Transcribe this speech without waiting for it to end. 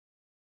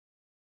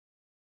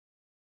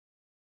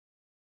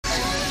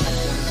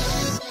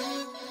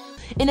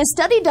In a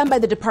study done by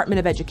the Department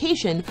of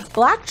Education,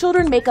 black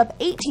children make up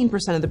 18%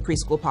 of the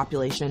preschool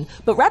population,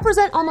 but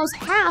represent almost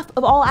half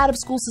of all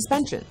out-of-school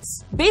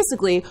suspensions.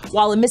 Basically,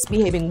 while a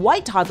misbehaving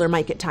white toddler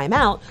might get time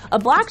out, a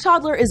black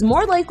toddler is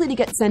more likely to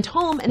get sent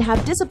home and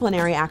have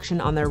disciplinary action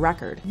on their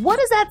record. What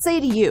does that say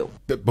to you?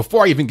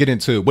 Before I even get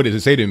into what does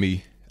it say to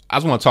me, I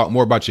just want to talk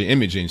more about your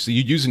imaging. So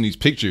you're using these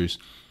pictures.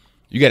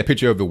 You got a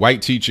picture of the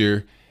white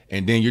teacher,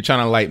 and then you're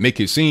trying to like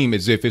make it seem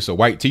as if it's a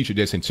white teacher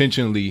that's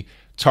intentionally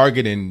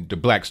targeting the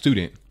black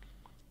student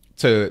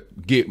to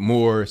get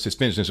more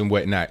suspensions and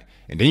whatnot.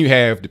 And then you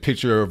have the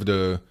picture of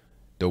the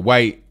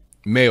white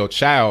male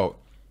child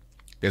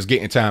that's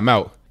getting time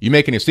out. You're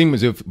making it seem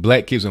as if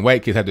black kids and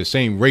white kids have the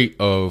same rate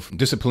of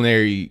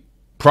disciplinary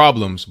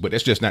problems, but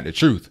that's just not the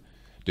truth.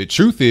 The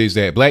truth is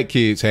that black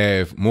kids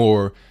have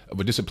more of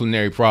a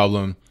disciplinary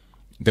problem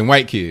than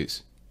white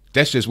kids.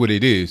 That's just what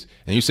it is.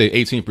 And you say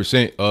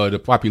 18% of the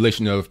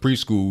population of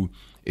preschool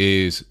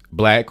is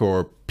black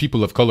or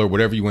people of color,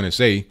 whatever you want to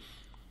say,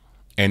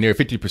 and they're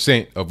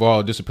 50% of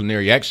all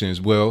disciplinary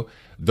actions. Well,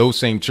 those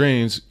same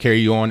trends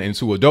carry on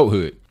into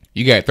adulthood.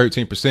 You got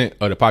 13%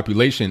 of the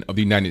population of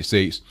the United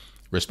States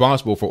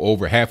responsible for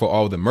over half of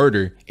all the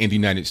murder in the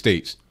United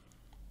States.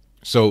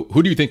 So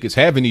who do you think is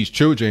having these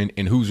children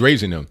and who's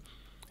raising them?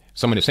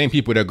 Some of the same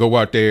people that go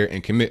out there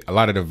and commit a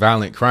lot of the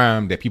violent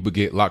crime that people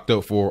get locked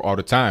up for all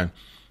the time.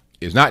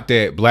 It's not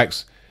that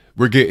blacks,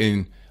 we're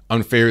getting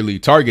unfairly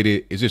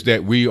targeted. It's just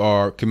that we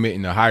are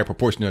committing a higher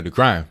proportion of the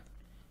crime.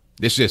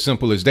 It's just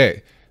simple as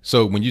that.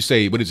 So when you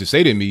say, what does it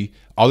say to me?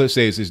 All it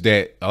says is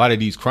that a lot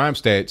of these crime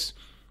stats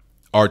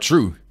are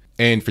true.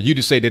 And for you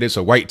to say that it's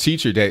a white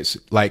teacher that's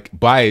like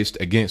biased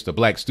against a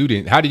black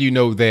student, how do you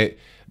know that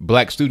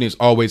black students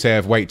always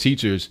have white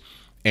teachers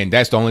and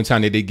that's the only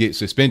time that they get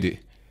suspended?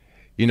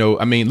 You know,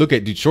 I mean, look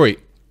at Detroit.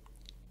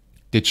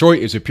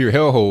 Detroit is a pure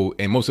hellhole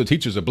and most of the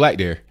teachers are black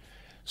there.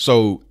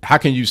 So how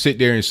can you sit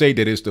there and say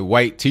that it's the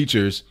white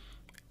teachers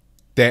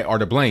that are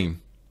to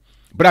blame?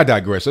 But I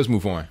digress. Let's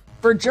move on.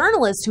 For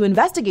journalists who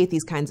investigate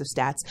these kinds of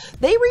stats,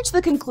 they reach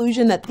the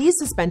conclusion that these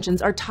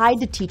suspensions are tied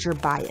to teacher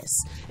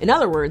bias. In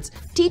other words,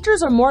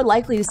 teachers are more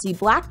likely to see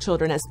black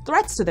children as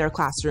threats to their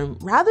classroom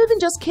rather than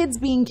just kids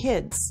being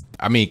kids.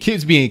 I mean,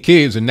 kids being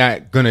kids are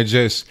not going to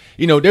just,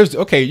 you know,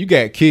 you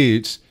got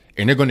kids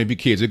and they're going to be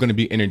kids. They're going to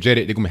be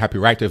energetic. They're going to be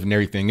hyperactive and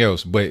everything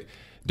else. But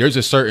there's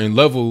a certain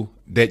level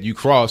that you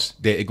cross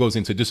that it goes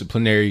into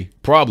disciplinary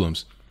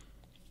problems.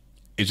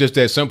 It's just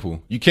that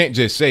simple. You can't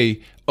just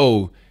say,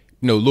 oh,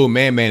 you know, little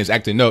man is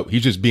acting up.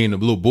 He's just being a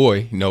little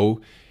boy.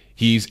 No,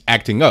 he's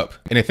acting up.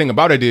 And the thing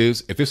about it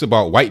is, if it's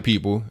about white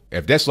people,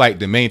 if that's like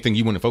the main thing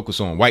you want to focus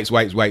on, whites.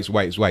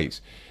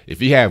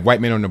 If you have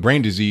white men on the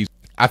brain disease,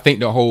 I think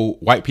the whole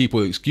white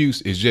people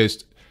excuse is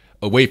just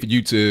a way for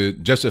you to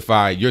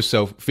justify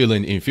yourself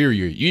feeling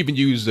inferior. You even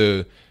use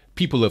the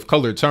people of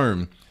color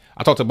term.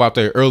 I talked about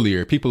that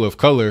earlier. People of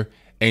color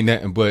ain't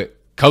nothing but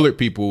colored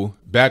people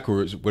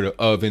backwards with an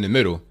of in the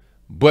middle.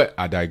 But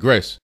I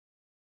digress.